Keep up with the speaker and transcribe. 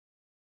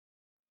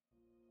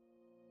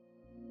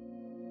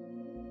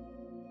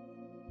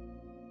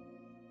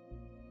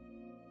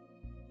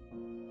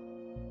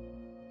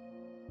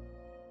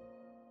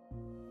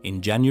In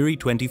January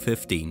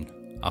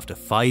 2015, after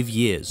 5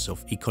 years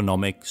of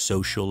economic,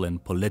 social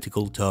and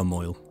political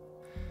turmoil,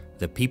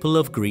 the people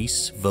of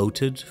Greece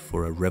voted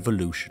for a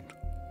revolution.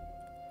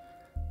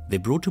 They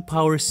brought to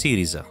power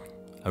Syriza,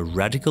 a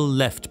radical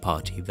left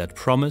party that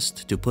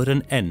promised to put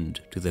an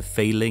end to the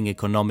failing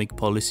economic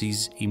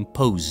policies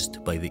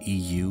imposed by the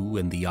EU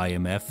and the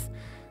IMF,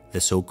 the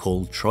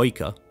so-called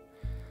Troika,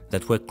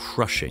 that were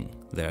crushing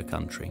their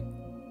country.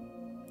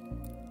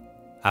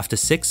 After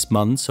 6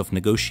 months of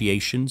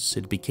negotiations,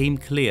 it became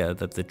clear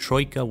that the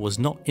Troika was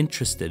not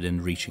interested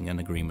in reaching an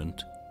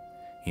agreement.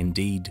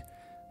 Indeed,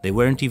 they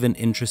weren't even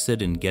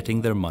interested in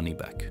getting their money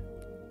back.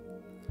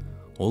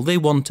 All they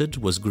wanted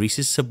was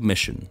Greece's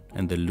submission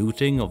and the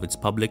looting of its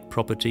public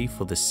property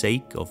for the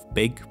sake of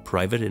big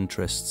private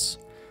interests,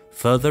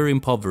 further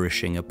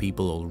impoverishing a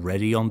people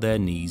already on their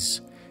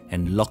knees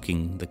and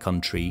locking the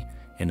country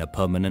in a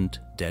permanent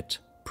debt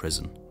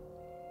prison.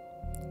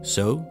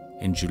 So,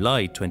 in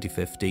July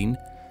 2015,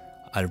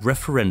 a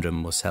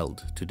referendum was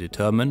held to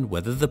determine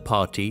whether the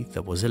party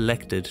that was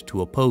elected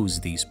to oppose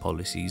these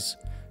policies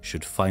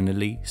should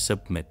finally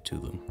submit to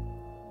them.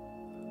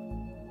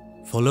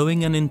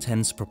 Following an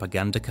intense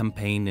propaganda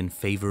campaign in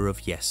favor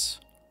of yes,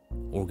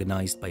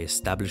 organized by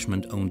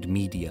establishment-owned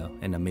media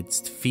and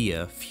amidst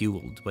fear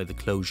fueled by the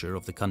closure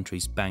of the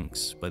country's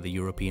banks by the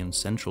European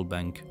Central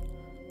Bank,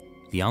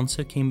 the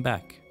answer came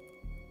back,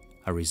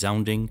 a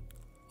resounding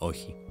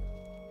όχι.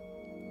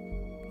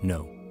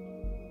 No.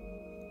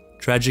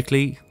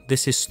 Tragically,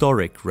 this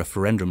historic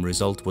referendum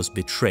result was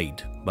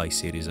betrayed by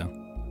Syriza.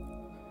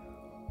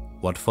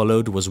 What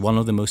followed was one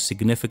of the most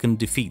significant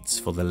defeats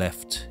for the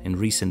left in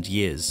recent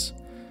years,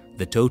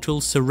 the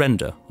total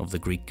surrender of the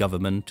Greek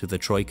government to the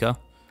Troika,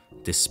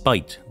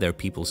 despite their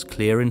people's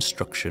clear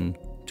instruction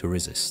to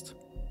resist.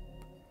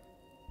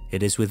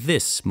 It is with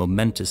this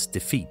momentous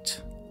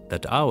defeat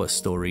that our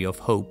story of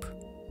hope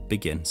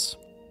begins.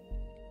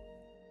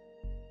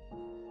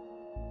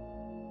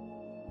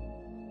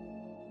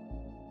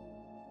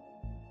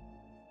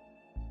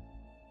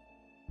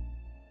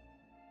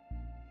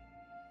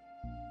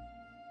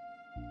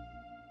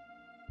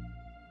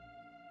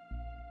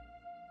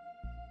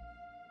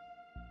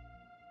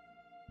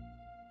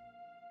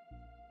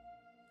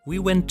 We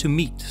went to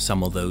meet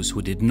some of those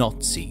who did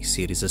not see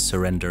Syriza's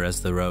surrender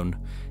as their own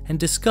and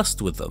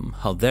discussed with them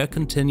how their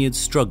continued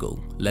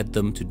struggle led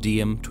them to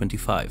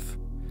DiEM25.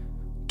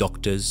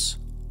 Doctors,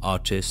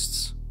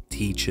 artists,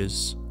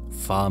 teachers,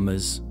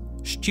 farmers,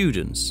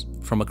 students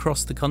from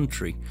across the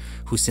country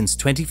who since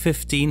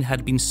 2015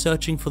 had been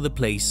searching for the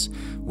place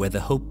where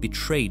the hope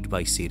betrayed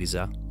by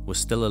Syriza was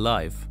still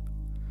alive.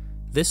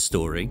 This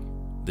story,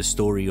 the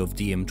story of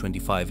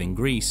DiEM25 in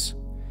Greece,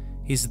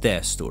 is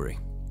their story.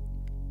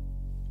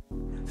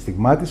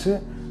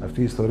 Στιγμάτισε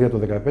αυτή η ιστορία το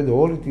 2015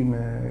 όλη την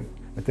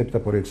μετέπειτα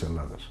πορεία της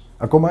Ελλάδας.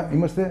 Ακόμα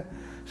είμαστε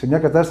σε μια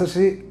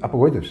κατάσταση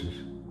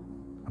απογοήτευσης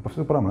από αυτό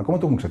το πράγμα. Ακόμα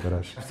το έχουμε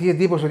ξεπεράσει. Αυτή η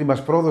εντύπωση ότι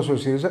μας πρόδωσε ο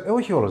ΣΥΡΙΖΑ,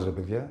 όχι όλος ρε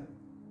παιδιά.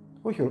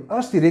 Όχι όλος.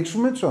 Ας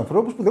στηρίξουμε τους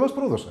ανθρώπους που δεν μας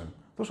πρόδωσαν.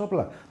 Τόσο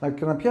απλά.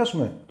 Να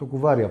πιάσουμε το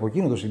κουβάρι από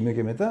εκείνο το σημείο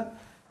και μετά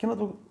και να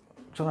το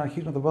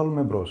ξαναρχίσουμε να το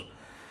βάλουμε μπρος.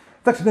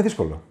 Εντάξει, είναι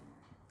δύσκολο.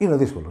 Είναι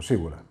δύσκολο,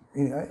 σίγουρα.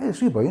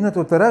 Σου είπα, είναι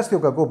το τεράστιο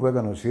κακό που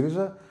έκανε ο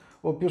ΣΥΡΙΖΑ.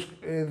 Ο οποίος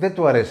δεν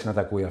του αρέσει να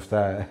τα ακούει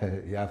αυτά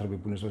οι άνθρωποι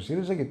που είναι στο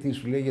ΣΥΡΙΖΑ, γιατί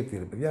σου λέει: γιατί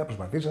ρε παιδιά,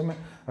 προσπαθήσαμε,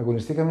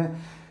 αγωνιστήκαμε,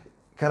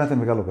 κάνατε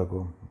μεγάλο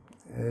κακό.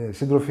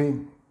 Σύντροφοι,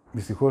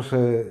 δυστυχώς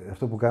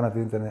αυτό που κάνατε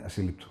ήταν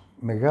ασύλληπτο.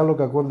 Μεγάλο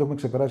κακό, δεν το έχουμε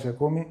ξεπεράσει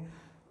ακόμη.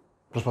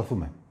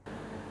 Προσπαθούμε.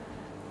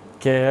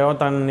 Και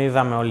όταν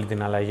είδαμε όλη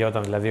την αλλαγή,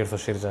 όταν δηλαδή ήρθε ο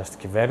ΣΥΡΙΖΑ στην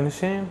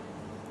κυβέρνηση,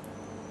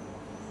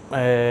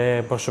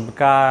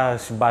 προσωπικά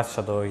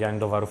συμπάθησα τον Γιάννη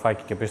τον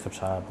Βαρουφάκη και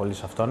πίστεψα πολύ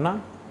σε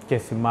αυτόν. Και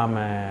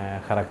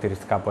θυμάμαι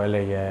χαρακτηριστικά που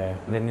έλεγε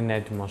 «Δεν είναι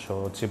έτοιμος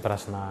ο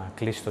Τσίπρας να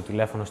κλείσει το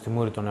τηλέφωνο στη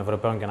μούρη των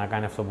Ευρωπαίων και να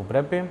κάνει αυτό που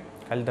πρέπει,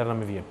 καλύτερα να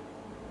μην βγει».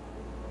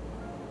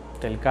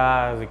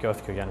 Τελικά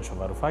δικαιώθηκε ο Γιάννης ο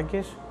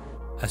Βαρουφάκης.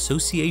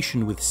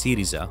 Association with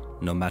Syriza,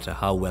 no matter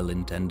how well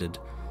intended,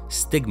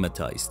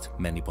 stigmatized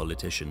many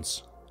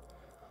politicians.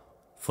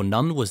 For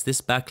none was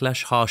this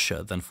backlash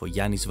harsher than for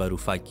Yannis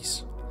Varoufakis,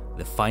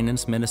 the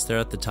finance minister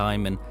at the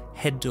time and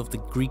head of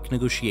the Greek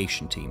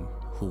negotiation team,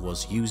 who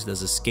was used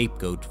as a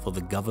scapegoat for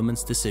the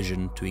government's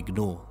decision to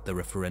ignore the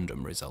referendum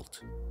result.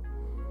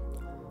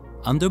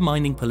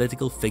 Undermining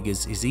political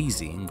figures is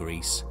easy in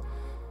Greece.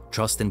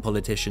 Trust in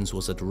politicians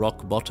was at rock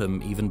bottom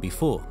even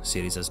before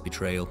Syriza's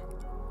betrayal.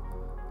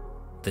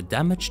 The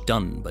damage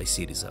done by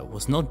Syriza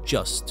was not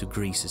just to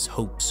Greece's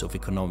hopes of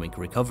economic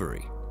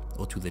recovery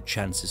or to the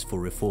chances for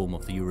reform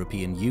of the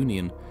European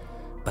Union,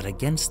 but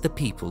against the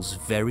people's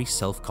very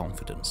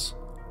self-confidence,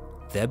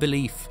 their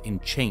belief in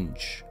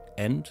change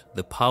and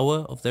the power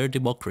of their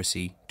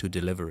democracy to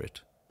deliver it.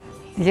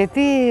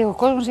 Γιατί ο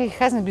κόσμος έχει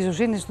χάσει την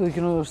εμπιστοσύνη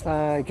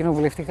στα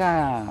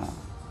κοινοβουλευτικά,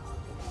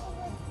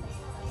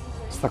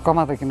 στα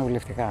κόμματα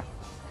κοινοβουλευτικά.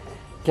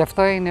 Και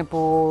αυτό είναι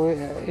που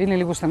είναι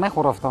λίγο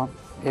στενάχωρο αυτό,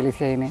 η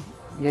αλήθεια είναι.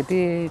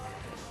 Γιατί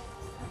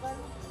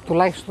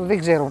τουλάχιστον δεν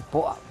ξέρω,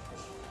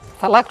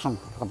 θα αλλάξουν,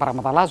 τα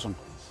πράγματα αλλάζουν,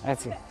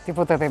 έτσι.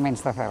 Τίποτα δεν μένει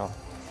σταθερό.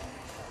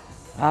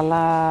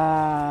 Αλλά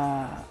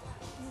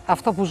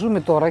αυτό που ζούμε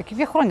τώρα, και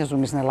για χρόνια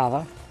ζούμε στην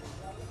Ελλάδα,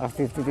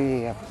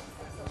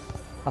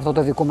 αυτό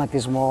το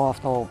δικομματισμό,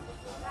 αυτό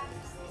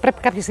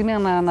πρέπει κάποια στιγμή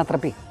να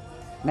ανατραπεί,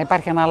 να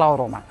υπάρχει ένα άλλο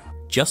όρομα.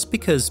 Just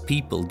because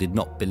people did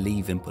not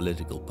believe in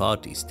political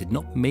parties did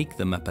not make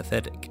them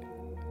apathetic.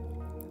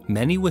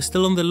 Many were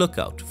still on the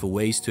lookout for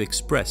ways to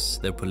express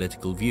their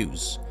political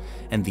views,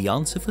 and the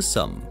answer for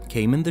some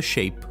came in the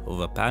shape of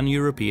a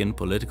pan-European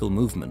political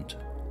movement,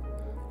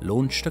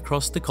 launched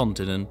across the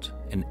continent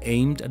and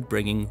aimed at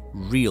bringing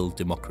real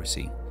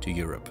democracy to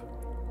Europe.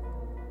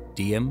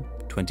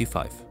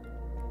 DiEM25.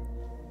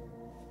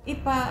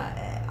 Είπα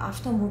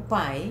αυτό μου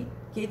πάει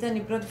και ήταν η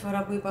πρώτη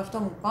φορά που είπα αυτό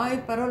μου πάει,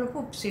 παρόλο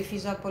που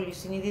ψήφιζα πολύ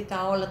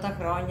συνείδητα όλα τα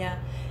χρόνια.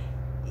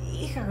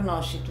 Είχα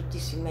γνώση του τι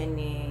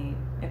σημαίνει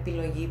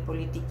επιλογή,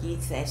 πολιτική,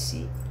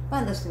 θέση,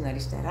 πάντα στην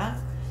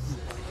αριστερά.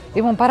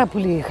 Ήμουν πάρα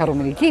πολύ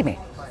χαρούμενη και είμαι,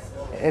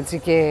 έτσι,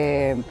 και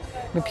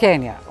με ποια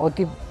έννοια,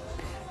 ότι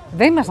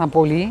δεν ήμασταν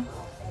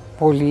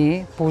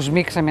πολλοί που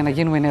σμίξαμε να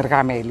γίνουμε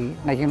ενεργά μέλη,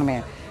 να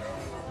γίνουμε,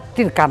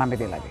 τι κάναμε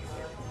δηλαδή.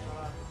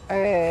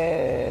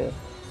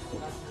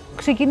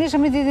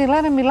 Ξεκινήσαμε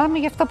δηλαδή να μιλάμε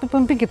για αυτά που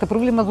είπαμε πριν και τα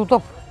προβλήματα του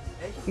τόπου,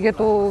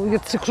 για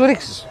τις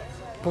εξορίξεις,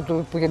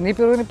 που για την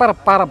Ήπειρο είναι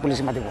πάρα πολύ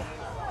σημαντικό.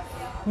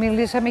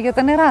 Μιλήσαμε για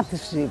τα νερά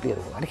της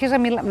Ήπειρου.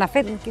 Αρχίσαμε να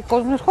φέρνει και ο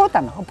κόσμος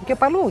ερχόταν από και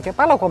παλού και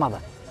από άλλα κόμματα.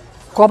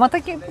 Κόμματα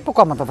και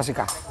υποκόμματα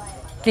βασικά.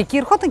 Και εκεί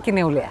ερχόταν και η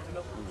νεολαία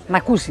να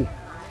ακούσει.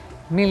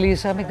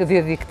 Μιλήσαμε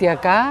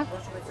διαδικτυακά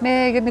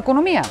για την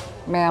οικονομία,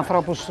 με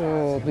ανθρώπους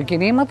του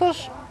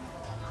κινήματος.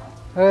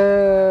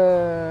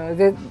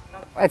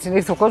 Έτσι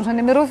ήρθε ο κόσμος να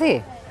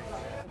ενημερωθεί.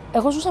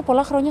 Εγώ ζούσα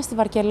πολλά χρόνια στη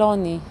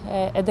Βαρκελόνη,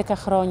 11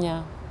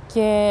 χρόνια.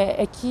 Και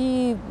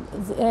εκεί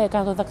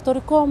έκανα το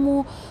διδακτορικό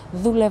μου,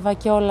 δούλευα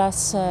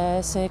κιόλας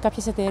σε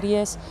κάποιες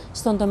εταιρείες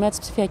στον τομέα της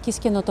ψηφιακής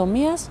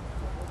καινοτομίας.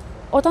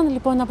 Όταν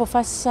λοιπόν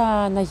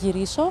αποφάσισα να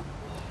γυρίσω,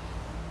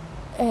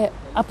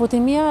 από τη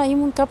μία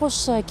ήμουν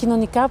κάπως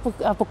κοινωνικά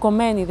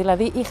αποκομμένη,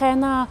 δηλαδή είχα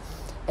ένα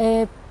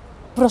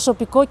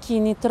προσωπικό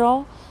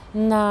κίνητρο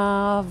να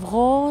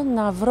βγω,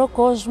 να βρω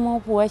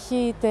κόσμο που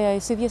έχει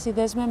τις ίδιες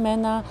ιδέες με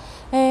μένα,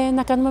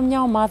 να κάνουμε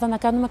μια ομάδα, να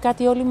κάνουμε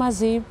κάτι όλοι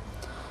μαζί.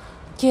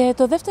 Και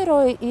το δεύτερο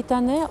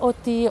ήταν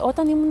ότι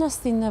όταν ήμουνα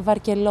στην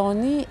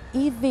Βαρκελόνη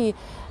ήδη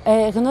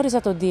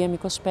γνώριζα τον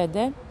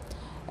DiEM25,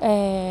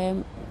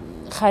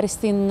 χάρη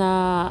στην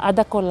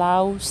Άντα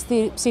Κολάου,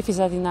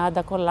 ψήφιζα την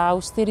Άντα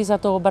Κολάου, στήριζα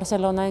το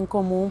Μπαρσελόνα εν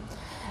Κομού.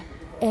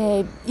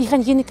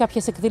 Είχαν γίνει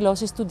κάποιες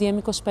εκδηλώσεις του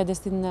DiEM25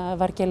 στην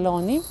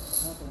Βαρκελόνη,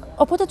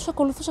 οπότε τους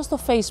ακολουθούσα στο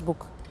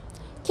Facebook.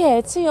 Και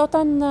έτσι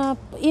όταν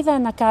είδα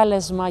ένα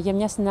κάλεσμα για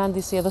μια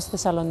συνάντηση εδώ στη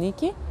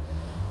Θεσσαλονίκη,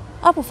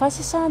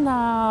 αποφάσισα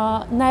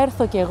να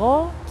έρθω κι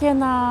εγώ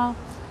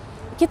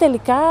και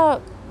τελικά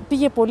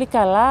πήγε πολύ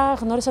καλά,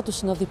 γνώρισα τους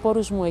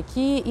συνοδοιπόρους μου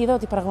εκεί, είδα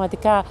ότι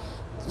πραγματικά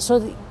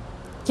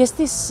και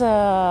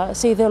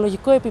σε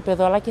ιδεολογικό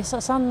επίπεδο αλλά και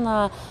σαν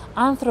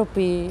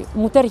άνθρωποι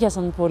μου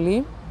τέριαζαν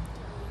πολύ,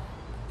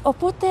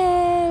 οπότε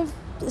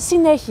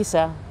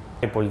συνέχισα.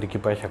 Η πολιτική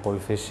που έχει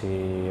ακολουθήσει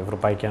η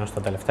Ευρωπαϊκή Ένωση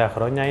τα τελευταία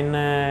χρόνια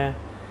είναι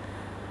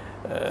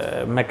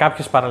με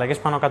κάποιες παραλλαγές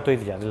πάνω κάτω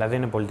ίδια, δηλαδή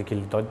είναι πολιτική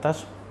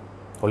λιτότητας,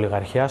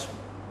 ολιγαρχίας,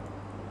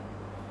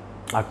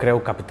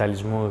 ακραίου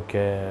καπιταλισμού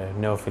και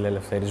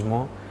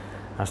νεοφιλελευθερισμού,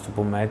 ας το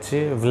πούμε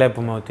έτσι.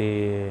 Βλέπουμε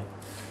ότι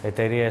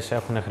εταιρείες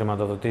έχουν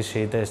χρηματοδοτήσει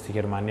είτε στη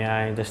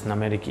Γερμανία είτε στην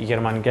Αμερική. Οι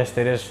γερμανικές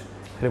εταιρείες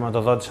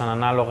χρηματοδότησαν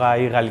ανάλογα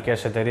ή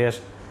γαλλικές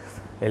εταιρείες,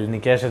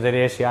 ελληνικές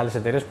εταιρείες ή άλλες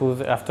εταιρείες, που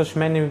αυτό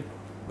σημαίνει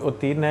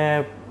ότι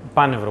είναι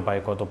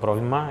πανευρωπαϊκό το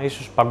πρόβλημα,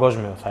 ίσως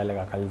παγκόσμιο θα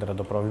έλεγα καλύτερα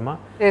το πρόβλημα.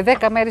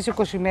 10 μέρες,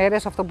 20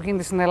 μέρες αυτό που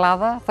γίνεται στην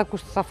Ελλάδα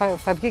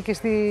θα βγει και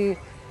στη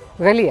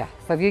Γαλλία,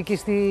 θα βγει και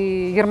στη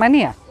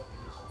Γερμανία,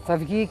 θα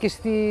βγει και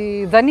στη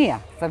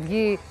Δανία, θα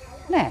βγει...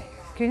 Ναι,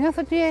 και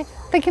νιώθω ότι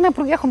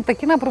τα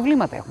κοινά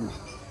προβλήματα έχουμε.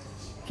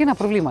 Κοινά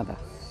προβλήματα.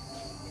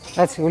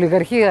 Έτσι, η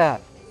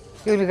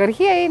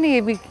ολιγαρχία είναι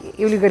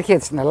η ολιγαρχία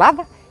στην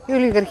Ελλάδα, η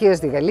ολιγαρχία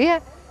στη Γαλλία,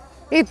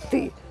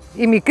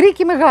 η μικρή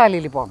και η μεγάλη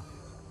λοιπόν.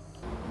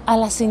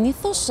 Αλλά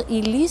συνήθως οι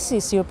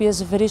λύσεις οι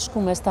οποίες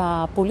βρίσκουμε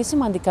στα πολύ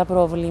σημαντικά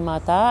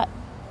προβλήματα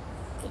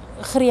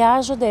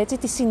χρειάζονται έτσι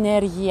τη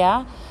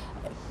συνέργεια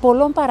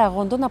πολλών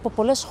παραγόντων από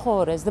πολλές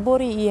χώρες. Δεν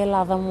μπορεί η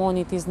Ελλάδα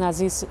μόνη της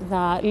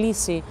να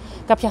λύσει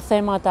κάποια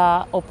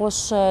θέματα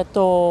όπως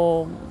το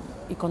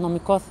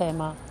οικονομικό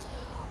θέμα,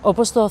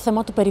 όπως το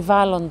θέμα του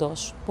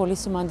περιβάλλοντος, πολύ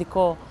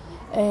σημαντικό.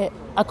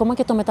 Ακόμα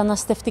και το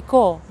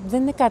μεταναστευτικό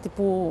δεν είναι κάτι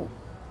που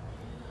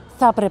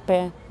θα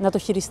έπρεπε να το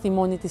χειριστεί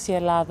μόνη της η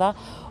Ελλάδα.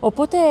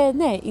 Οπότε,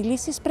 ναι, οι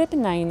λύσεις πρέπει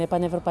να είναι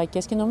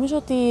πανευρωπαϊκές και νομίζω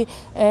ότι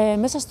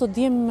μέσα στο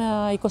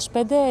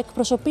DiEM25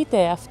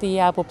 εκπροσωπείται αυτή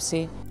η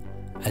άποψη.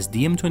 As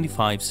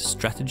DiEM25's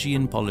strategy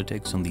and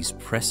politics on these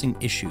pressing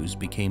issues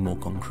became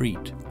more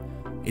concrete,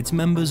 its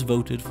members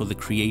voted for the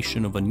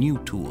creation of a new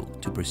tool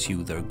to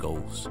pursue their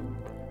goals.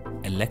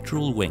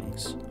 Electoral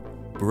wings,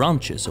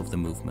 branches of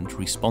the movement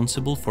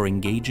responsible for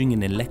engaging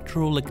in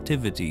electoral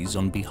activities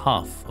on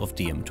behalf of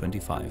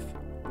DiEM25.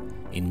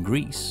 In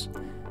Greece,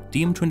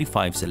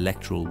 DiEM25's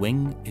electoral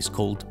wing is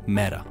called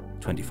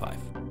MeRA25.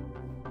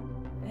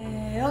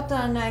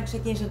 Όταν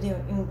ξεκίνησα ότι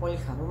ήμουν πολύ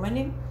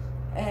χαρούμενη,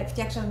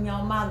 φτιάξαμε μια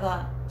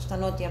ομάδα στα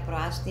νότια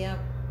προάστια,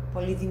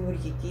 πολύ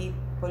δημιουργική,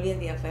 πολύ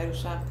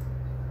ενδιαφέρουσα,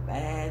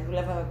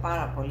 δουλεύαμε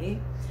πάρα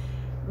πολύ.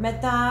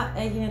 Μετά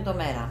έγινε το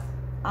ΜeRA.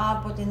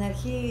 Από την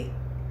αρχή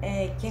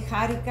και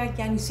χάρηκα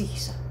και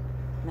ανησύχησα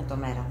με το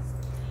ΜeRA.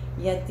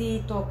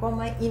 Γιατί το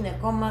κόμμα είναι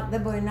κόμμα,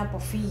 δεν μπορεί να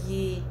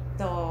αποφύγει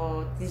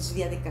τις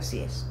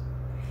διαδικασίες.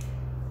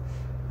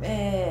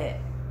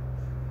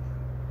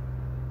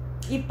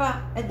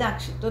 Είπα,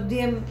 εντάξει, το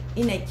DiEM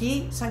είναι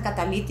εκεί σαν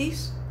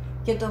καταλύτης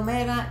και το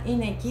MeRA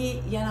είναι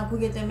εκεί για να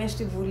ακούγεται μέσα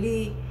στη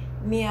Βουλή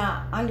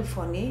μία άλλη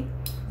φωνή.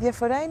 Η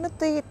διαφορά είναι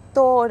ότι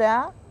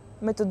τώρα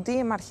με το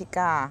DiEM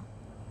αρχικά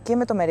και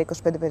με το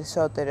MeRA25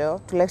 περισσότερο,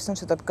 τουλάχιστον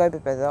σε τοπικό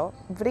επίπεδο,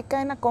 βρήκα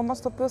ένα κόμμα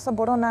στο οποίο θα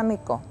μπορώ να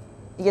ανήκω.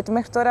 Γιατί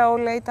μέχρι τώρα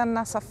όλα ήταν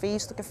ασαφή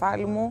στο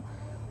κεφάλι μου,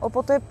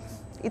 οπότε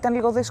ήταν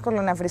λίγο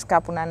δύσκολο να βρεις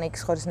κάπου να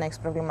ανήκεις χωρίς να έχεις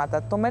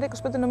προβλήματα. Το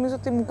MeRA25 νομίζω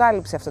ότι μου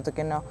κάλυψε αυτό το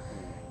κενό.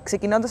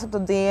 Ξεκινώντας από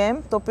το DiEM,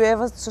 το οποίο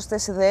έβαζε τις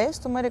σωστές ιδέες,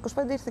 το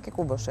MeRA25 ήρθε και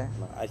κούμποσε.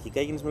 Αρχικά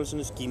έγινες μέλος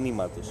ενός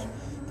κινήματος.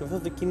 Και αυτό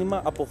το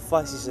κίνημα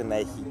αποφάσισε να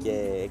έχει και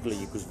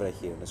εκλογικούς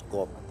βραχίονες,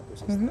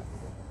 κόμματα.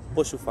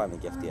 Πώς σου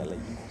φάνηκε αυτή η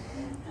αλλαγή?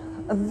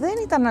 Δεν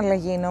ήταν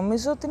αλλαγή,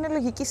 νομίζω ότι είναι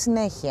λογική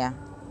συνέχεια.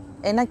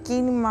 Ένα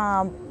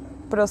κίνημα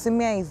προωθεί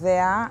μια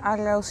ιδέα,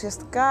 αλλά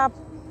ουσιαστικά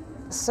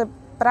σε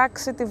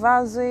πράξη τη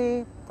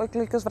βάζει ο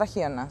εκλογικός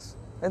βραχίωνας.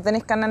 Δεν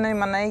έχει κανένα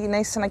νόημα να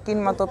είσαι σε ένα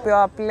κίνημα το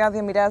οποίο απλά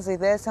διαμοιράζει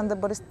ιδέες, αν δεν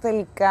μπορείς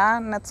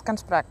τελικά να τις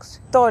κάνεις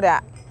πράξη. Τώρα,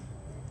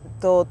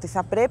 το ότι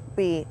θα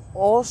πρέπει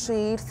όσοι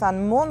ήρθαν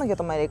μόνο για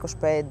το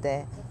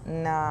MeRA25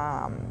 να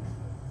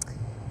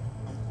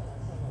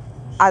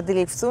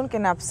αντιληφθούν και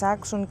να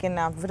ψάξουν και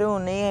να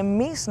βρουν ή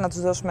εμείς να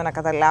τους δώσουμε να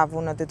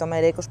καταλάβουν ότι το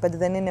MeRA25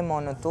 δεν είναι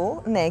μόνο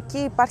του, ναι, εκεί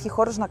υπάρχει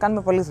χώρος να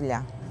κάνουμε πολλή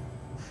δουλειά.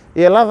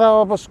 Η Ελλάδα,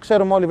 όπως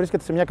ξέρουμε όλοι,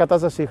 βρίσκεται σε μια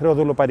κατάσταση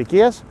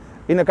χρεοδουλοπαρικίας.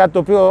 Είναι κάτι το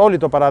οποίο όλοι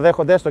το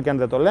παραδέχονται, έστω και αν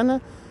δεν το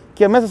λένε.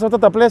 Και μέσα σε αυτά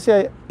τα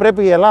πλαίσια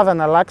πρέπει η Ελλάδα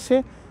να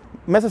αλλάξει,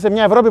 μέσα σε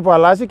μια Ευρώπη που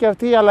αλλάζει, και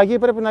αυτή η αλλαγή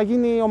πρέπει να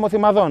γίνει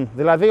ομοθυμαδών.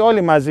 Δηλαδή,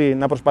 όλοι μαζί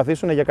να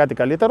προσπαθήσουν για κάτι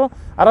καλύτερο.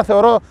 Άρα,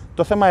 θεωρώ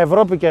το θέμα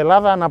Ευρώπη και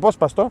Ελλάδα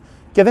αναπόσπαστο,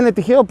 και δεν είναι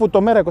τυχαίο που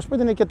το MeRA25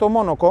 είναι και το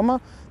μόνο κόμμα,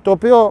 το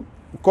οποίο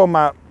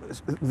κόμμα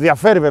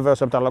διαφέρει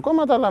βεβαίως από τα άλλα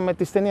κόμματα, αλλά με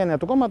τη στενή έννοια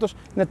του κόμματος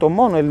είναι το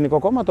μόνο ελληνικό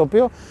κόμμα το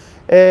οποίο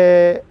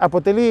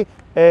αποτελεί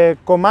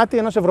κομμάτι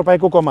ενός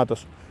ευρωπαϊκού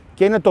κόμματος.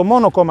 Και είναι το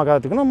μόνο κόμμα, κατά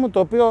τη γνώμη μου, το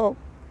οποίο,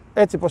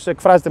 έτσι πως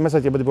εκφράζεται μέσα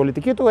και από την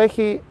πολιτική του,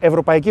 έχει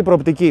ευρωπαϊκή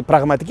προοπτική,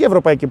 πραγματική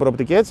ευρωπαϊκή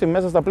προοπτική, έτσι,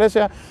 μέσα στα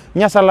πλαίσια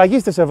μιας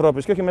αλλαγής της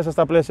Ευρώπης και όχι μέσα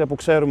στα πλαίσια που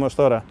ξέρουμε ως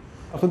τώρα.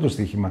 Αυτό είναι το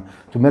στοίχημα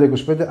του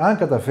MeRA25, αν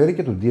καταφέρει,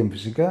 και του DiEM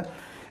φυσικά,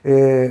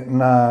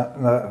 να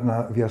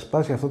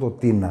διασπάσει αυτό το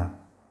τίνα.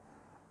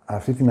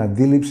 Αυτή την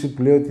αντίληψη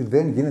που λέει ότι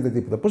δεν γίνεται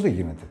τίποτα. Πώς δεν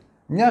γίνεται?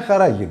 Μια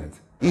χαρά γίνεται.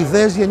 Οι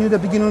ιδέες γεννιούνται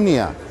από την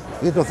κοινωνία.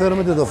 Είτε το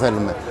θέλουμε είτε δεν το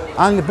θέλουμε.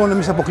 Αν λοιπόν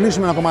εμείς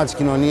αποκλείσουμε ένα κομμάτι της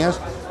κοινωνίας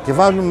και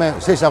βάλουμε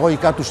σε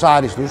εισαγωγικά τους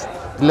άριστους,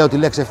 λέω τη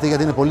λέξη αυτή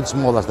γιατί είναι πολύ της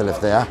μόδας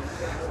τελευταία,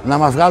 να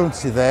μας βγάλουν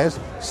τις ιδέες,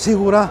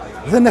 σίγουρα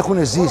δεν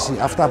έχουν ζήσει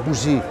αυτά που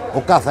ζει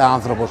ο κάθε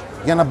άνθρωπος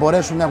για να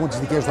μπορέσουν να έχουν τις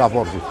δικές του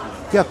απόψεις.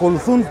 Και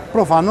ακολουθούν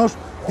προφανώς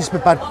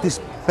τις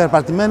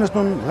περπατημένες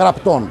των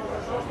γραπτών.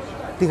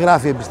 Τι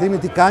γράφει η επιστήμη,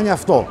 τι κάνει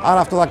αυτό. Άρα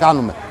αυτό θα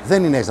κάνουμε.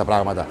 Δεν είναι έτσι τα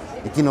πράγματα.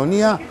 Η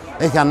κοινωνία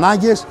έχει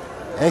ανάγκες,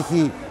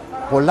 έχει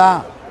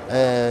πολλά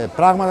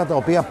πράγματα τα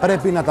οποία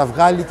πρέπει να τα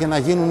βγάλει και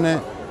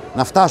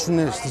να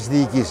φτάσουν στις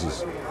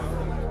διοικήσεις.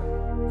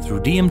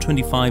 Through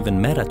DiEM25 and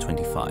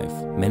MeRA25,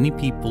 many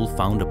people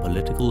found a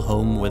political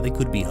home where they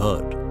could be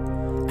heard,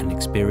 an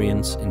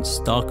experience in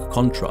stark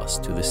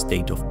contrast to the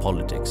state of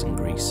politics in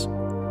Greece.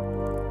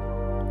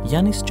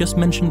 Yannis just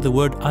mentioned the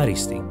word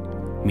aristi,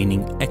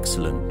 meaning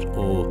excellent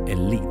or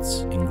elites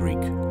in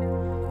Greek,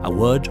 a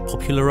word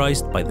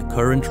popularized by the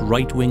current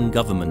right-wing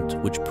government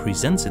which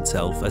presents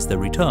itself as the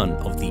return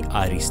of the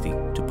aristi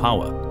to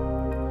power.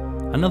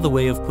 Another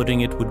way of putting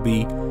it would be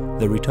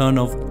the return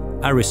of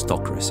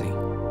aristocracy.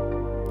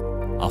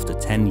 After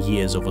 10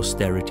 years of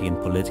austerity and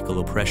political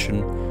oppression,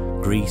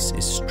 Greece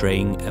is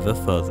straying ever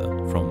further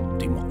from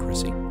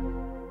democracy.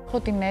 Έχω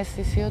την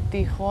αίσθηση ότι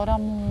η χώρα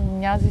μου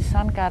μοιάζει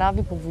σαν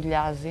καράβι που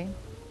βουλιάζει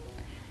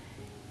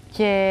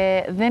και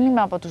δεν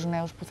είμαι από τους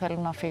νέους που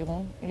θέλουν να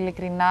φύγουν.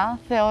 Ειλικρινά,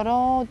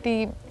 θεωρώ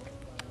ότι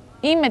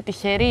είμαι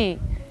τυχερή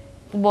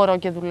που μπορώ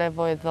και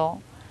δουλεύω εδώ,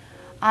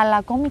 αλλά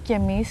ακόμη και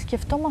εμείς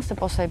σκεφτόμαστε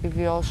πώς θα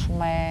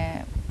επιβιώσουμε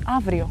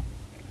αύριο,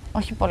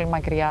 όχι πολύ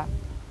μακριά.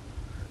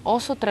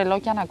 Όσο τρελό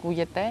και αν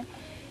ακούγεται,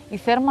 η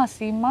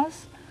θέρμασή μας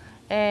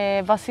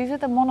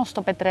βασίζεται μόνο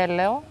στο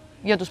πετρέλαιο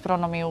για τους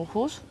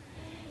προνομιούχους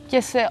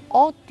και σε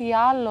ό,τι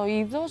άλλο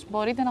είδος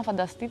μπορείτε να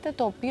φανταστείτε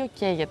το οποίο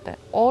καίγεται.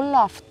 Όλο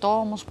αυτό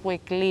όμως που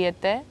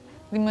εκλείεται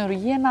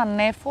δημιουργεί ένα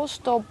νέφος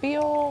το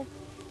οποίο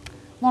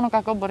μόνο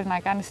κακό μπορεί να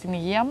κάνει στην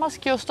υγεία μας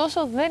και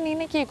ωστόσο δεν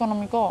είναι και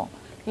οικονομικό.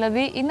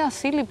 Δηλαδή είναι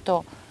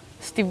ασύλληπτο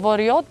στη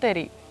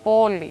βορειότερη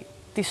πόλη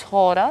της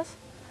χώρας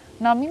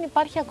να μην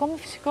υπάρχει ακόμη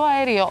φυσικό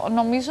αέριο.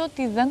 Νομίζω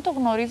ότι δεν το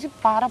γνωρίζει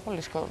πάρα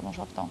πολλοί κόσμος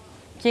αυτό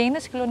και είναι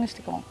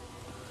συγκλονιστικό.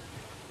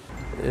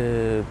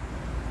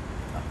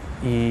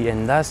 Οι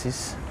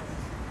εντάσεις,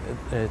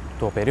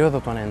 το περίοδο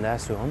των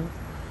εντάσεων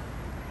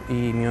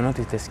Οι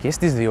μειονότητες και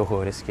στις δύο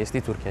χώρες, και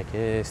στη Τουρκία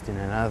και στην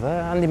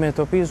Ελλάδα,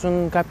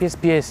 αντιμετωπίζουν κάποιες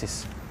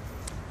πιέσεις.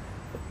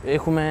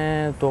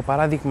 Έχουμε το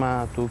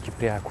παράδειγμα του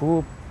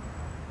Κυπριακού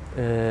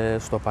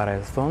στο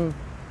παρελθόν,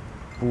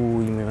 που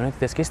οι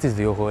μειονότητες και στις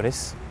δύο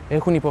χώρες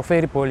έχουν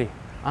υποφέρει πολύ.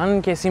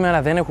 Αν και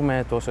σήμερα δεν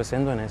έχουμε τόσες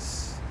έντονες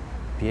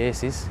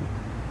πιέσεις,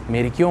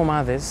 μερικοί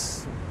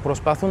ομάδες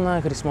προσπαθούν να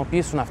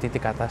χρησιμοποιήσουν αυτή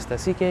την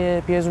κατάσταση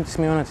και πιέζουν τις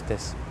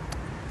μειονότητες.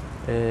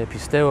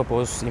 Πιστεύω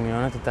πως η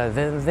μειονότητα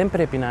δεν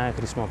πρέπει να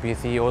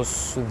χρησιμοποιηθεί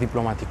ως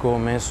διπλωματικό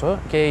μέσο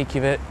και οι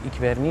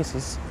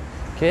κυβερνήσεις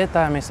και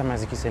τα μέσα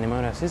μαζικής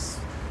ενημέρωσης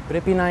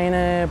πρέπει να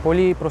είναι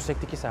πολύ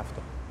προσεκτικοί σε αυτό.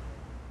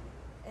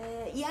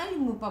 Οι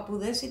άλλοι μου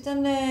παππούδες ήταν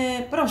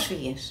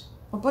πρόσφυγες.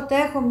 Οπότε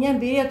έχω μια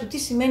εμπειρία του τι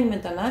σημαίνει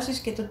μετανάστης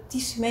και το τι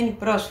σημαίνει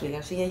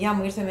πρόσφυγας. Η γιαγιά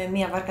μου ήρθε με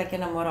μια βάρκα και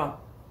ένα μωρό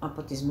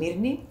από τη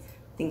Σμύρνη,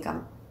 την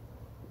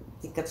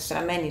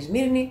κατεστραμμένη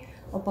Σμύρνη.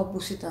 Ο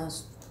παππούς ήταν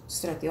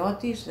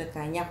στρατιώτης,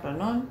 19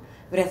 χρονών.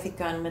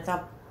 Βρέθηκαν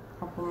μετά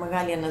από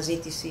μεγάλη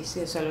αναζήτηση στη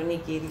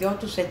Θεσσαλονίκη οι δυο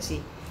τους,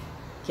 έτσι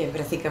και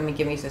βρεθήκαμε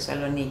και εμείς στη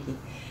Θεσσαλονίκη.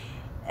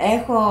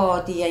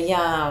 Έχω τη γιαγιά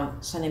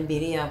σαν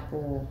εμπειρία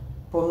που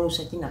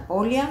πονούσε την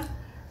απώλεια,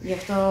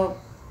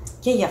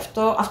 γι'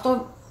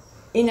 αυτό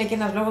είναι και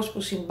ένας λόγος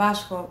που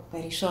συμπάσχω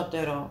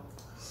περισσότερο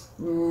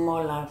με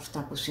όλα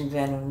αυτά που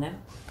συμβαίνουν.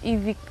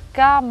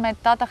 Ειδικά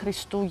μετά τα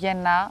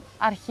Χριστούγεννα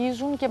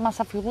αρχίζουν και μας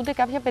αφηγούνται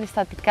κάποια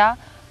περιστατικά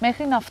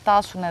μέχρι να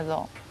φτάσουν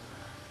εδώ.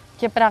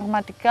 Και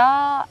πραγματικά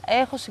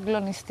έχω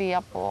συγκλονιστεί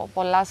από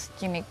πολλά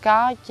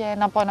σκηνικά και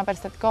να πω ένα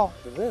περιστατικό.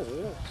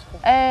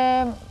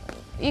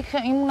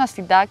 Ήμουνα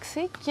στην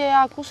τάξη και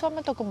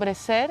ακούσαμε το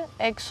κομπρεσέρ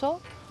έξω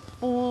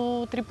που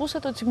τρυπούσε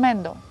το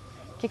τσιμέντο.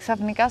 Και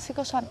ξαφνικά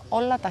σήκωσαν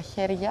όλα τα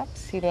χέρια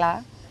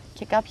ψηλά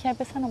και κάποια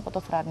έπεσαν από το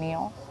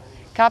θρανείο.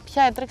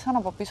 Κάποια έτρεξαν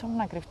από πίσω μου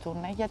να κρυφτούν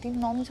γιατί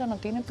νόμιζαν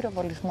ότι είναι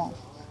πυροβολισμός.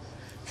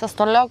 Σας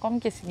το λέω ακόμη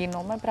και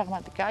συγκινούμε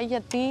πραγματικά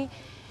γιατί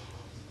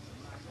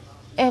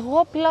εγώ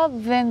απλά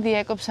δεν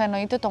διέκοψα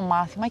εννοείται το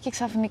μάθημα και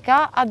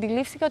ξαφνικά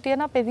αντιλήφθηκα ότι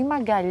ένα παιδί με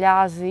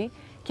αγκαλιάζει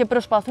και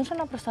προσπαθούσε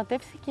να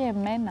προστατεύσει και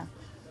εμένα.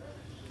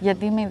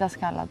 Γιατί είμαι η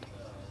δασκάλα του.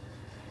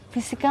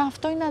 Φυσικά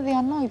αυτό είναι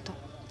αδιανόητο.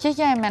 Και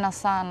για εμένα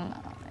σαν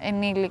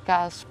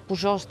ενήλικας που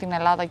ζω στην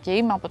Ελλάδα και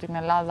είμαι από την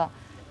Ελλάδα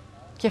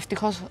και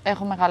ευτυχώς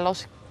έχω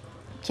μεγαλώσει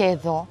και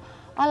εδώ,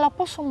 αλλά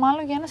πόσο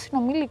μάλλον για ένα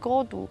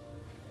συνομήλικό του.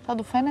 Θα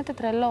του φαίνεται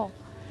τρελό.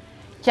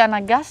 Και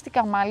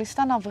αναγκάστηκα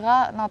μάλιστα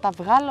να τα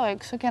βγάλω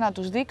έξω και να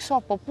τους δείξω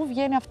από πού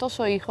βγαίνει αυτός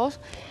ο ήχος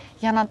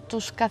για να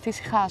τους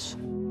καθησυχάσω.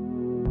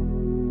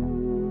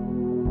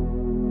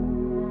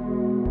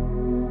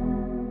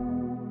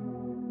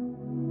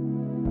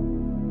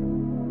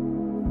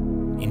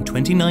 In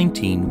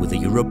 2019, with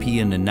the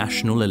European and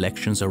national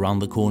elections around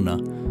the corner,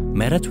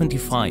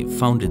 MeRA25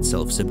 found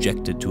itself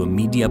subjected to a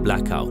media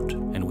blackout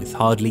and with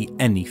hardly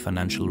any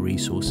financial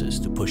resources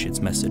to push its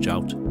message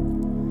out.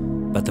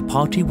 But the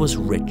party was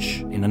rich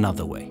in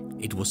another way.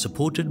 It was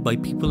supported by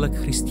people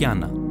like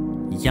Christiana,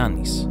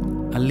 Yannis,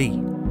 Ali,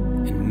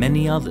 and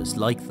many others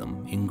like them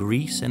in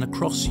Greece and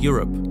across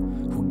Europe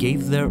who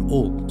gave their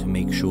all to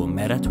make sure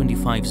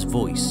MeRA25's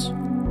voice,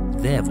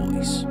 their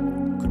voice,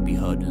 could be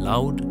heard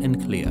loud and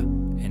clear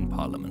in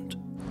Parliament.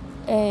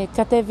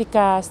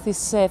 Κατέβηκα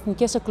στις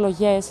εθνικές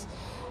εκλογές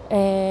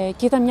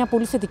και ήταν μια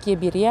πολύ θετική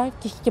εμπειρία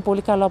και είχε και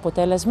πολύ καλό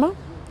αποτέλεσμα.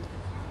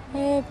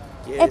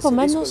 Και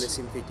επομένως, σε δύσκολες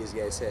συνθήκες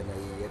για εσένα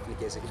οι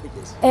εθνικές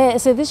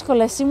εκλογές. Σε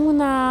δύσκολες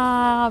ήμουνα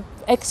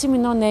 6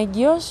 μηνών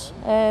έγκυος,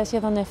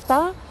 σχεδόν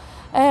 7,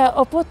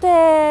 οπότε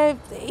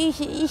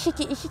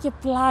είχε και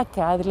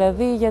πλάκα,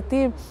 δηλαδή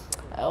γιατί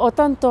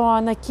όταν το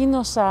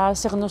ανακοίνωσα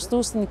σε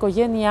γνωστούς στην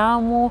οικογένειά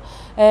μου,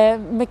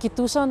 με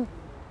κοιτούσαν,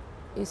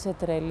 είσαι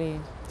τρελή,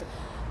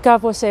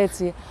 κάπως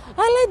έτσι.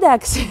 Αλλά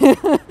εντάξει,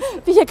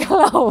 πήγε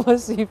καλά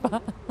όπως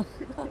είπα.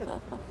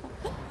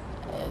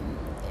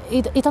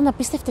 Ήταν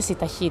απίστευτες οι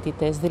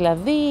ταχύτητες,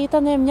 δηλαδή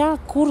ήταν μια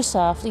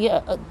κούρσα.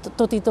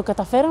 Το ότι το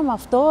καταφέραμε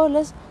αυτό,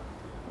 λες,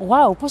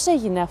 wow, πώς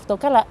έγινε αυτό.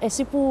 Καλά,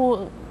 εσύ που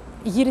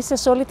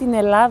γύρισες όλη την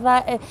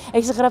Ελλάδα,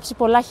 έχεις γράψει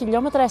πολλά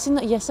χιλιόμετρα,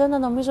 για σένα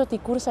νομίζω ότι η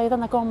κούρσα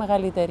ήταν ακόμα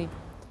μεγαλύτερη.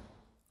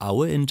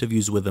 Our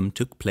interviews with them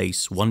took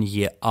place 1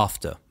 year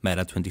after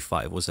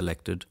MeRA25 was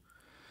elected.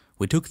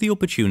 We took the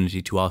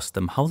opportunity to ask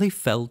them how they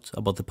felt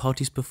about the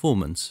party's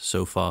performance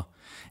so far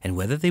and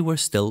whether they were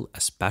still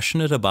as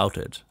passionate about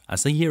it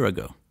as a year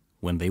ago,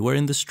 when they were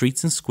in the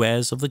streets and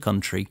squares of the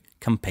country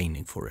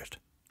campaigning for it.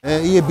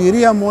 Η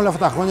εμπειρία μου όλα αυτά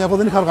τα χρόνια, εγώ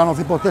δεν είχα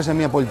οργανωθεί ποτέ σε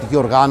μια πολιτική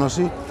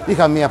οργάνωση.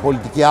 Είχα μια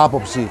πολιτική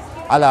άποψη,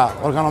 αλλά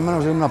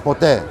οργανωμένος δεν ήμουν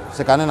ποτέ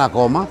σε κανένα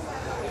κόμμα.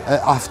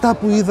 Αυτά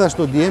που είδα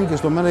στο DiEM και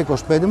στο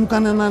MeRA25 μου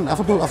έκανε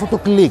αυτό το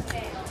κλικ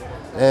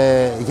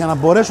για να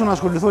μπορέσω να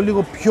ασχοληθώ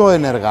λίγο πιο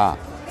ενεργά.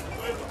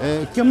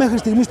 Και μέχρι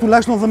στιγμής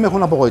τουλάχιστον δεν με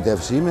έχουν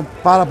απογοητεύσει. Είμαι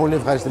πάρα πολύ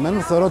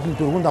ευχαριστημένος, θεωρώ ότι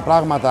λειτουργούν τα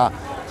πράγματα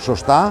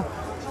σωστά.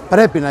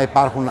 Πρέπει να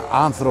υπάρχουν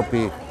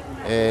άνθρωποι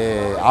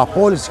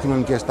από όλες τις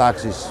κοινωνικές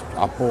τάξεις,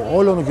 από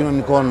όλων των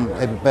κοινωνικών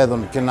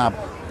επιπέδων και να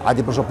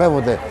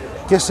αντιπροσωπεύονται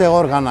και σε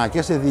όργανα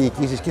και σε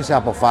διοικήσεις και σε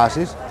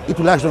αποφάσεις ή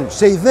τουλάχιστον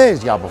σε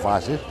ιδέες για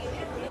αποφάσεις.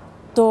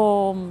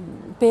 Το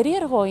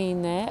περίεργο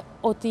είναι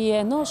ότι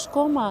ενώ ως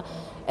κόμμα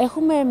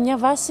έχουμε μια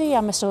βάση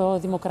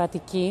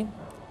αμεσοδημοκρατική,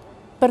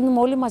 παίρνουμε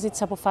όλοι μαζί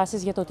τις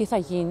αποφάσεις για το τι θα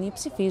γίνει,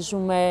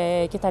 ψηφίζουμε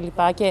κτλ.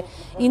 Και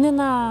είναι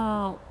ένα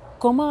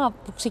κόμμα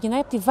που ξεκινάει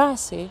από τη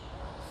βάση.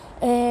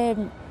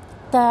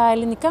 Τα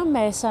ελληνικά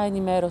μέσα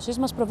ενημέρωσης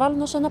μας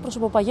προβάλλουν ως ένα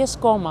προσωποπαγές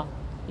κόμμα.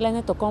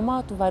 Λένε το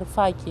κόμμα του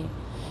Βαρουφάκη.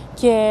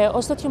 Και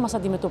ως τέτοιο μας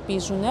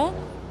αντιμετωπίζουν.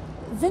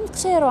 Δεν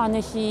ξέρω αν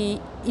έχει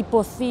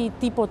υποθεί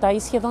τίποτα ή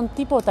σχεδόν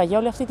τίποτα για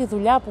όλη αυτή τη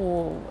δουλειά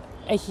που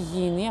έχει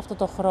γίνει αυτό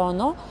το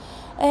χρόνο.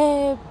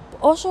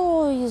 Όσο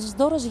εις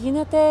δώρος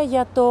γίνεται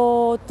για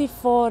το τι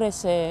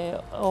φόρεσε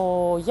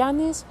ο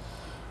Γιάννης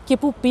και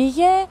πού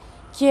πήγε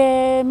και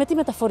με τι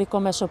μεταφορικό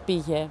μέσο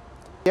πήγε.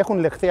 Έχουν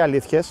λεχθεί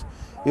αλήθειες,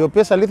 οι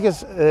οποίες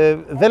αλήθειες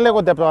δεν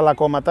λέγονται από τα άλλα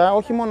κόμματα,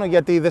 όχι μόνο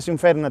γιατί δεν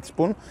συμφέρει να τις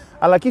πούν,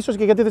 αλλά και ίσως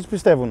και γιατί δεν τις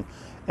πιστεύουν.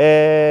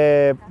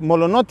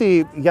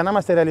 Μολονότι, για να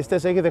είμαστε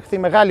ρεαλιστές, έχει δεχθεί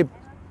μεγάλη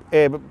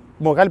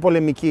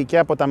πολεμική και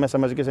από τα μέσα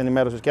μαζικής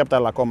ενημέρωσης και από τα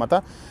άλλα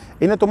κόμματα,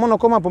 είναι το μόνο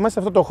κόμμα που μέσα σε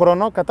αυτό το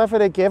χρόνο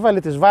κατάφερε και έβαλε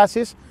τις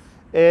βάσεις,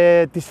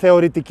 τις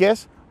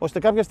θεωρητικές, ώστε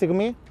κάποια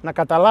στιγμή να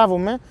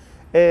καταλάβουμε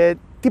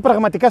τι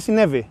πραγματικά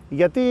συνέβη.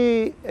 Γιατί,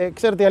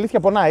 ξέρετε, η αλήθεια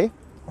πονάει,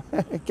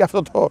 και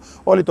αυτό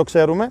όλοι το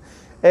ξέρουμε,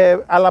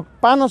 αλλά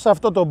πάνω σε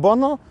αυτό τον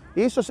πόνο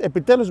ίσως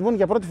επιτέλους μπουν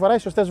για πρώτη φορά οι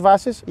σωστές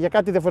βάσεις για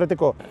κάτι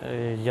διαφορετικό.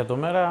 Για το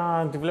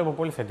ΜeRA τη βλέπω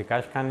πολύ θετικά,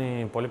 έχει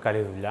κάνει πολύ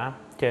καλή δουλειά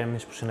και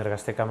εμείς που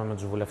συνεργαστήκαμε με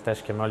τους βουλευτές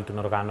και με όλη την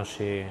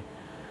οργάνωση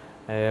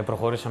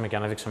προχωρήσαμε και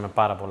αναδείξαμε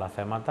πάρα πολλά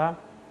θέματα.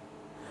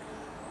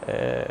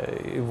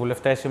 Οι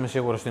βουλευτές είμαι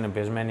σίγουρος ότι είναι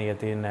πιεσμένοι,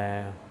 γιατί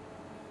είναι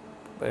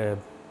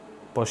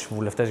πόσοι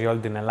βουλευτές για όλη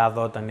την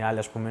Ελλάδα, όταν οι άλλοι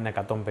ας πούμε είναι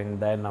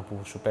 151 που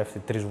σου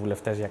πέφτει 3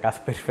 βουλευτές για κάθε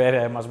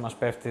περιφέρεια, μας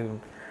πέφτει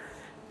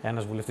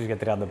ένας βουλευτής για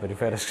 30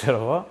 περιφέρειες, ξέρω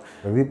εγώ.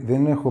 Δηλαδή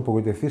δεν έχω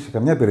απογοητευτεί σε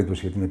καμιά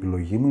περίπτωση για την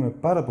επιλογή μου. Είμαι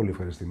πάρα πολύ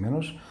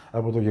ευχαριστημένος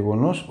από το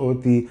γεγονός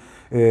ότι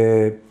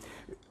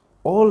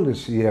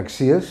όλες οι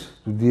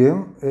αξίες του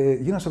DiEM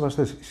γίναν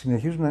σεβαστές.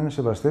 Συνεχίζουν να είναι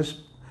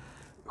σεβαστές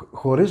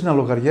χωρίς να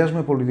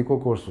λογαριάζουμε πολιτικό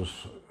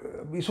κόστος.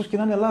 Ίσως και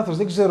να είναι λάθος,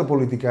 δεν ξέρω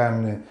πολιτικά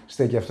αν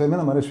στέκει αυτό.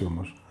 Εμένα μου αρέσει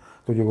όμως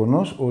το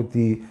γεγονός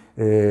ότι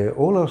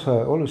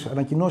όλες οι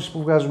ανακοινώσεις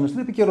που βγάζουμε στην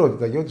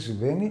επικαιρότητα για ό,τι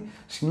συμβαίνει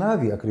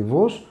συνάδει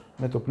ακριβώς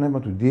με το πνεύμα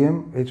του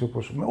DiEM, έτσι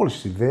όπως με όλες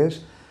τις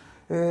ιδέες.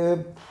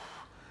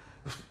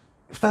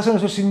 Φτάσαμε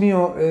στο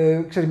σημείο,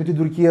 ξέρεις, με την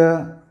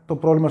Τουρκία, το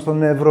πρόβλημα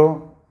στον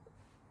Εύρο.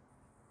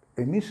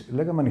 Εμείς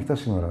λέγαμε ανοιχτά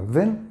σύνορα.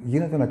 Δεν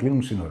γίνεται να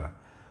κλείνουν σύνορα.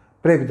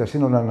 Πρέπει τα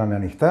σύνορα να είναι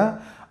ανοιχτά.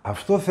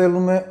 Αυτό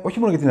θέλουμε όχι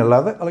μόνο για την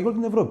Ελλάδα, αλλά για όλη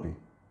την Ευρώπη.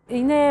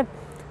 Είναι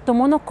το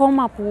μόνο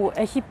κόμμα που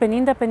έχει 50-50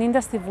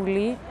 στη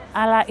Βουλή,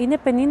 αλλά είναι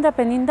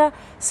 50-50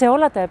 σε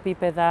όλα τα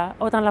επίπεδα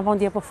όταν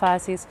λαμβάνονται οι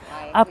αποφάσεις.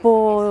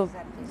 Από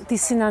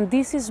τις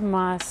συναντήσεις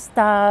μας,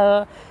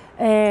 τα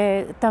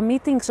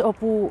meetings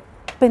όπου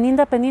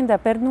 50-50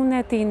 παίρνουν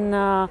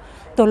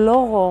το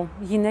λόγο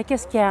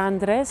γυναίκες και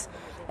άντρες,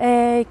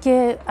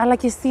 αλλά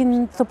και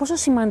το πόσο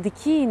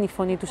σημαντική είναι η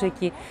φωνή τους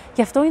εκεί.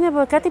 Και αυτό είναι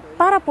κάτι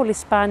πάρα πολύ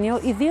σπάνιο,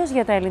 ιδίως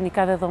για τα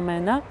ελληνικά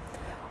δεδομένα,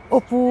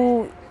 όπου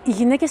οι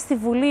γυναίκες στη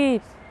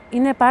Βουλή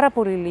είναι πάρα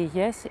πολύ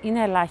λίγες,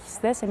 είναι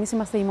ελάχιστες, εμείς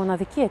είμαστε η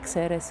μοναδική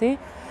εξαίρεση.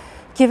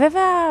 Και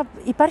βέβαια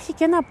υπάρχει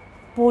και ένα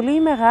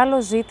πολύ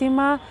μεγάλο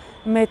ζήτημα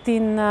με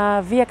την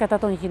βία κατά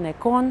των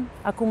γυναικών.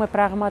 Ακούμε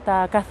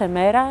πράγματα κάθε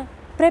μέρα.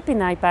 Πρέπει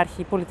να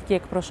υπάρχει πολιτική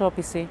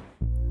εκπροσώπηση.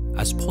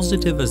 As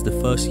positive as the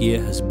first year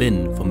has been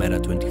for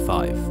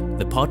MeRA25,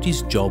 the party's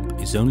job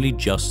is only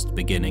just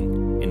beginning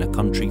in a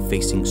country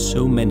facing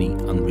so many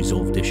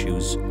unresolved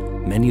issues,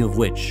 many of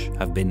which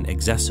have been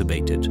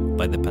exacerbated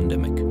by the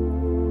pandemic.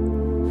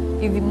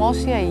 Η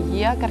δημόσια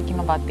υγεία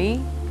καρκινοπατεί,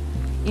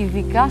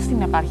 ειδικά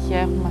στην επαρχία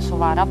έχουμε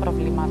σοβαρά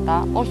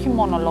προβλήματα, όχι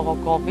μόνο λόγω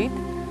COVID,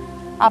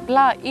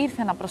 απλά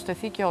ήρθε να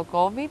προσθεθεί και ο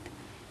COVID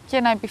και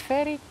να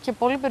επιφέρει και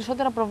πολύ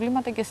περισσότερα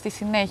προβλήματα και στη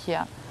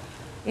συνέχεια.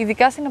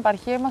 Ειδικά στην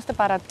επαρχία είμαστε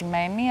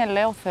παρατημένοι,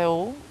 ελέω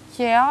Θεού,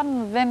 και αν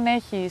δεν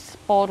έχεις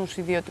πόρους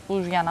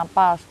ιδιωτικούς για να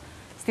πας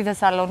στη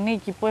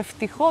Θεσσαλονίκη, που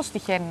ευτυχώς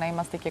τυχαίνει να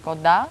είμαστε και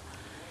κοντά,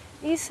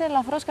 είσαι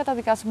ελαφρώς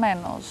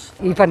καταδικασμένος.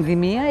 Η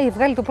πανδημία έχει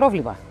βγάλει το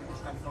πρόβλημα.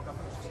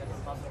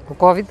 Ο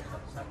COVID,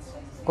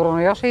 ο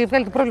κορονοϊός, έχει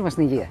βγάλει το πρόβλημα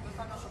στην υγεία.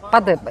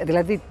 Πάντα,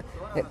 δηλαδή,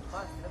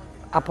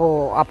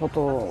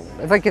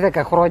 εδώ και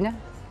 10 χρόνια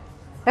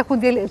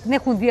την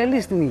έχουν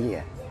διαλύσει την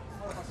υγεία.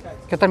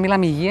 Και όταν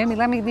μιλάμε υγεία,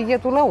 μιλάμε για την υγεία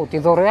του λαού.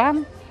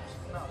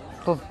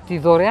 Τη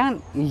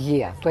δωρεάν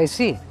υγεία, το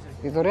εσύ,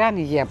 τη δωρεάν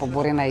υγεία που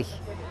μπορεί να έχει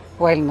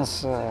ο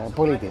Έλληνας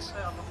πολίτης.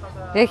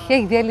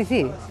 Έχει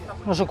διαλυθεί.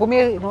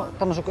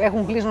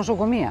 Έχουν κλείσει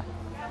νοσοκομεία,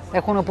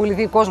 έχουν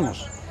απολυθεί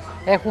κόσμος,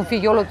 έχουν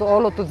φύγει όλο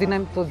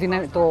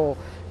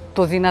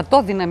το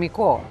δυνατό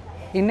δυναμικό.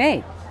 Οι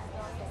νέοι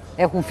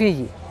έχουν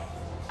φύγει.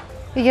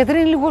 Οι γιατροί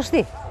είναι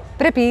λιγοστοί.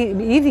 Πρέπει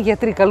οι ίδιοι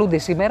γιατροί καλούνται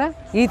σήμερα,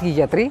 οι ίδιοι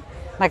γιατροί,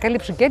 να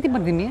καλύψουν και την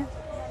πανδημία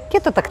και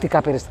τα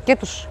τακτικά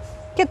περιστατικά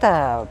και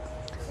τα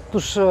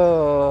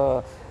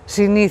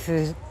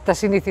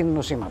συνήθη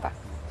νοσήματα.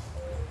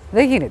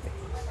 Δεν γίνεται.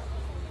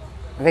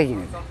 Δεν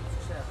γίνεται.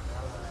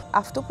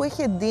 Αυτό που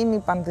έχει εντείνει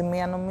η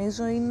πανδημία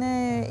νομίζω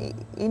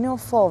είναι ο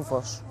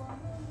φόβος.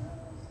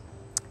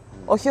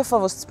 Όχι ο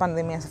φόβος της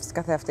πανδημίας αυτής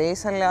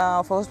καθεαυτής, αλλά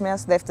ο φόβος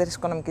μιας δεύτερης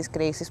οικονομικής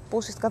κρίσης, που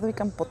ουσιαστικά δεν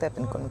βγήκαμε ποτέ από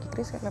την οικονομική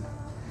κρίση, αλλά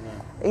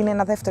είναι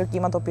ένα δεύτερο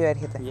κύμα το οποίο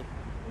έρχεται.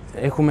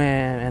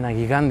 Έχουμε ένα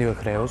γιγάντιο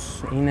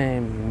χρέος,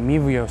 είναι μη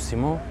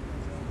βιώσιμο.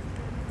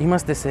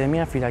 Είμαστε σε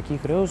μια φυλακή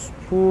χρέους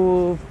που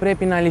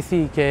πρέπει να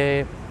λυθεί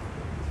και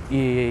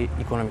οι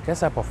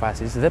οικονομικές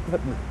αποφάσεις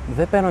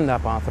δεν παίρνονται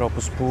από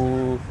ανθρώπους που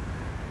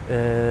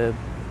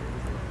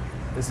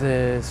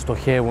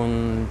στοχεύουν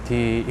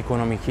την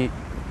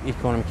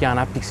οικονομική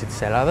ανάπτυξη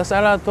της Ελλάδας,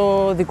 αλλά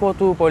το δικό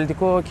του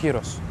πολιτικό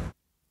κύρος.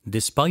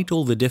 Despite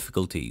all the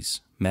difficulties,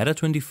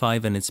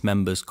 MeRA25 and its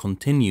members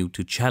continue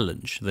to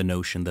challenge the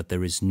notion that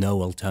there is no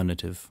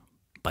alternative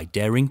by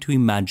daring to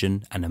imagine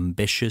an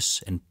ambitious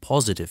and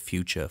positive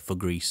future for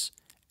Greece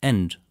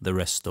and the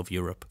rest of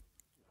Europe.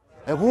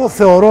 Εγώ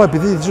θεωρώ,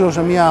 επειδή ζω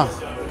σε μια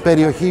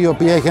περιοχή η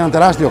οποία έχει ένα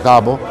τεράστιο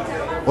κάμπο,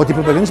 ότι η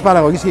πρωτογενής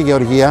παραγωγή και η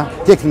γεωργία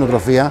και η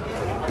κτηνοτροφία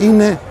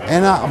είναι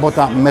ένα από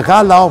τα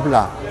μεγάλα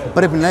όπλα που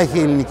πρέπει να έχει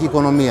η ελληνική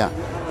οικονομία.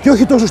 Και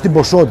όχι τόσο στην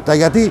ποσότητα,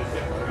 γιατί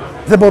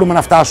δεν μπορούμε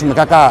να φτάσουμε,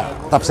 κακά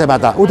τα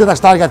ψέματα, ούτε τα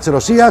στάρια της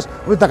Ρωσίας,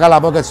 ούτε τα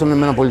καλαμπόκια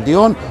των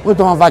ΗΠΑ, ούτε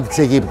το μαμβάκι της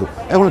Αιγύπτου.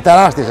 Έχουν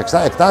τεράστιες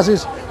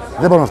εκτάσεις,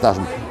 δεν μπορούμε να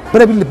φτάσουμε.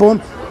 Πρέπει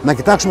λοιπόν να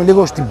κοιτάξουμε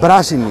λίγο στην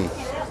πράσινη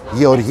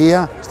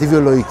γεωργία, στη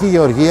βιολογική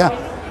γεωργία,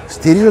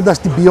 στηρίζοντας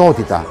την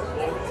ποιότητα.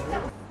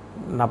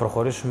 Να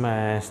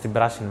προχωρήσουμε στην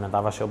πράσινη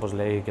μετάβαση, όπως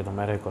λέει και το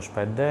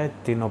MeRA25,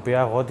 την οποία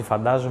εγώ τη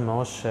φαντάζομαι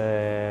ως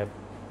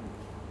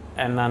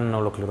έναν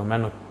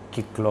ολοκληρωμένο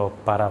κύκλο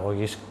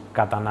παραγωγής,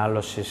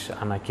 κατανάλωσης,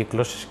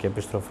 ανακύκλωσης και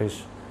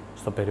επιστροφής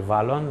στο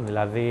περιβάλλον,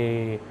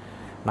 δηλαδή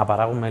να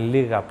παράγουμε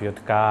λίγα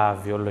ποιοτικά,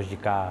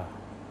 βιολογικά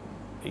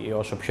ή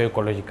όσο πιο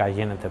οικολογικά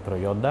γίνεται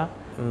προϊόντα,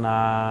 να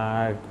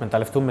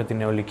εκμεταλλευτούμε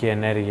την αιωλική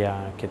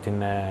ενέργεια και την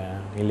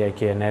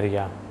ηλιακή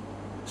ενέργεια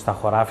στα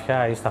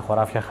χωράφια ή στα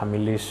χωράφια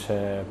χαμηλής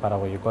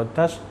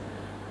παραγωγικότητας.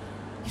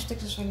 Και στο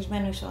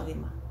εξασφαλισμένο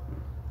εισόδημα.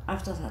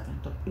 Αυτό θα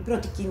ήταν. Η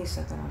πρώτη κίνηση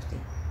θα ήταν αυτή.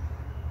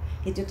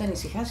 Γιατί όταν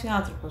ησυχάσει ο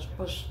άνθρωπος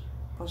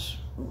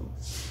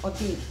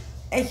ότι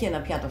έχει ένα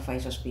πιάτο φαΐ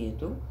στο σπίτι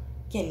του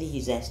και λίγη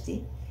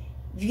ζέστη,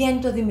 βγαίνει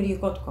το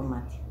δημιουργικό του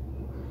κομμάτι.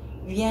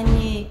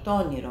 Βγαίνει το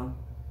όνειρο.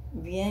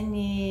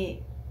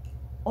 Βγαίνει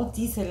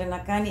ό,τι ήθελε να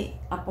κάνει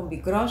από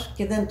μικρός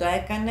και δεν το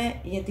έκανε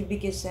γιατί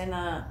μπήκε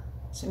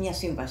σε μια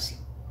σύμβαση.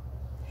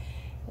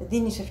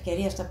 Δίνεις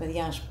ευκαιρία στα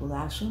παιδιά να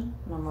σπουδάσουν,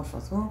 να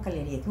μορφωθούν,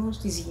 καλλιεργηθούν,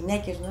 στις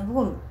γυναίκες να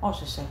βγουν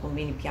όσες έχουν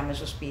μείνει πια μέσα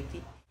στο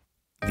σπίτι.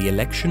 The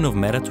election of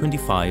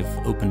MeRA25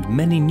 opened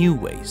many new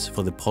ways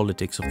for the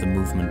politics of the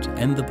movement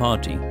and the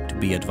party to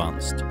be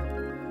advanced.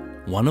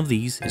 One of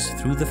these is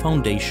through the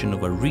foundation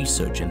of a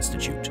research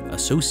institute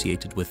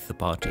associated with the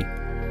party.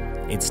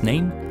 Its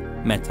name,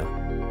 META,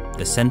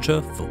 the Center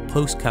for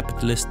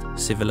Post-Capitalist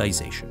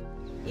Civilization.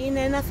 Είναι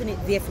ένα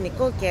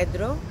διεθνικό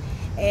κέντρο,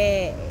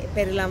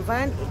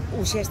 περιλαμβάνει,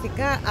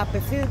 ουσιαστικά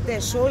απευθύνεται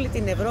σε όλη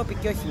την Ευρώπη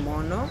και όχι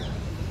μόνο.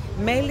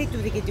 Μέλη του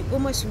Διοικητικού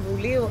μας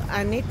Συμβουλίου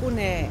ανήκουν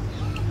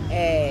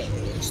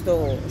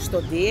στο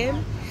DiEM,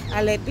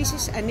 αλλά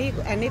επίσης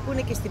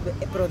ανήκουν και στην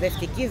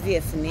προοδευτική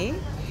διεθνή.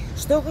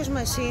 Στόχος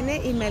μας είναι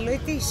η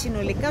μελέτη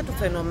συνολικά του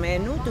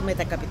φαινομένου του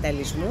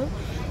μετακαπιταλισμού.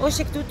 Ως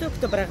εκ τούτου, εκ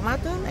των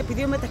πραγμάτων,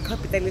 επειδή ο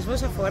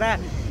μετακαπιταλισμός αφορά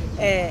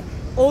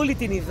όλη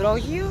την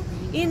υδρόγειο,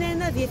 είναι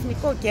ένα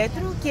διεθνικό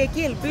κέντρο και εκεί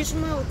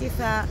ελπίζουμε ότι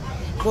θα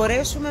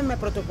μπορέσουμε με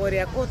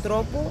πρωτοποριακό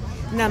τρόπο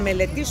να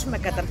μελετήσουμε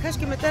καταρχάς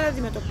και μετά να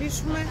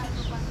αντιμετωπίσουμε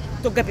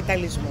τον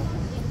καπιταλισμό.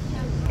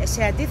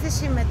 Σε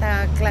αντίθεση με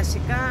τα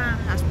κλασικά,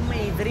 ας πούμε,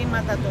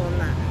 ιδρύματα των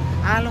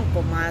άλλων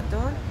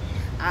κομμάτων,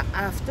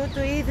 αυτό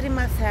το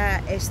ίδρυμα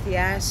θα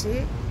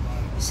εστιάσει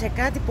σε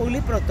κάτι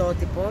πολύ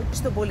πρωτότυπο,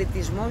 στον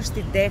πολιτισμό,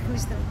 στην τέχνη,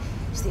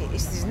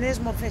 στις νέες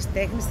μορφές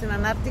τέχνης, στην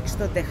ανάπτυξη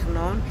των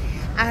τεχνών,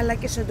 αλλά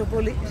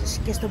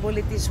και στον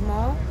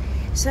πολιτισμό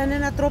σαν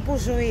ένα τρόπο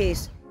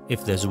ζωής.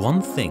 If there's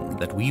one thing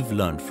that we've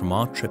learned from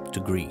our trip to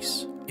Greece,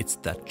 it's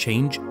that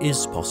change is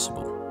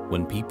possible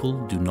when people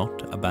do not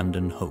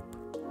abandon hope.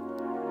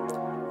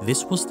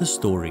 This was the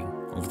story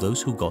of those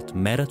who got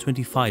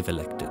MeRA25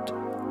 elected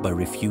by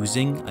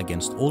refusing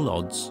against all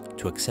odds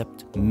to accept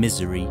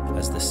misery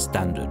as the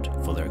standard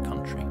for their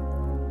country.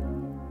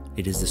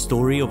 It is the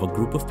story of a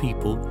group of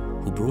people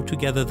who brought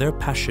together their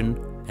passion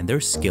and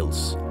their skills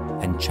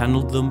and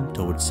channeled them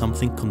towards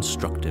something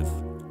constructive,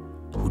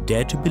 who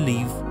dare to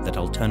believe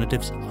that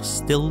alternatives are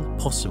still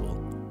possible,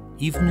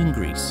 even in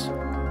Greece,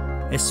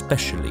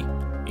 especially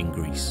in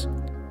Greece.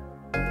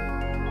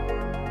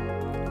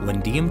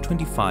 When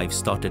DiEM25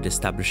 started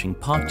establishing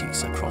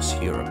parties across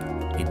Europe,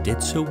 it did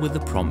so with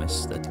the promise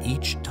that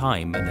each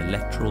time an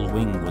electoral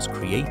wing was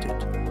created,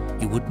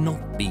 it would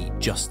not be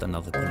just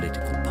another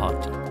political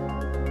party.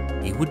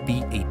 It would be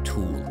a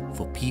tool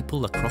for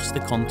people across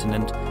the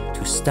continent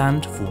to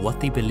stand for what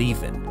they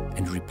believe in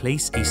and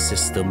replace a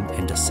system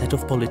and a set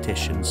of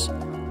politicians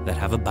that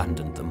have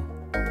abandoned them.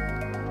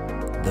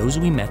 Those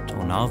we met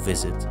on our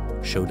visit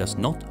showed us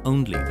not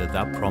only that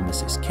that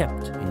promise is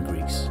kept in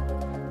Greece,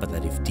 but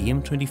that if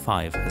DiEM25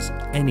 has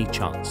any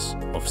chance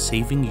of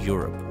saving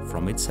Europe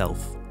from itself,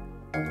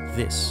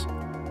 this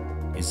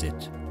is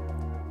it.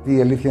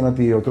 Η αλήθεια είναι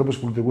ότι ο τρόπος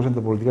που λειτουργούσαν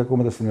τα πολιτικά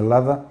κόμματα στην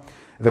Ελλάδα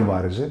δεν μου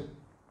άρεσε.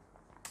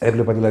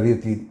 Έβλεπα δηλαδή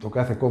ότι το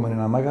κάθε κόμμα είναι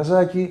ένα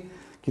μαγαζάκι,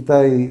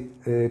 κοιτάει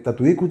τα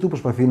του οίκου του,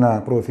 προσπαθεί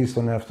να προωθήσει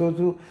τον εαυτό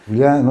του. Η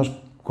δουλειά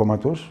ενός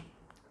κόμματος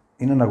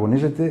είναι να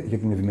αγωνίζεται για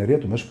την ευημερία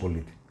του μέσου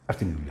πολίτη.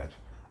 Αυτή είναι η δουλειά του.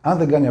 Αν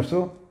δεν κάνει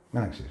αυτό,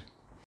 δεν αξίζει.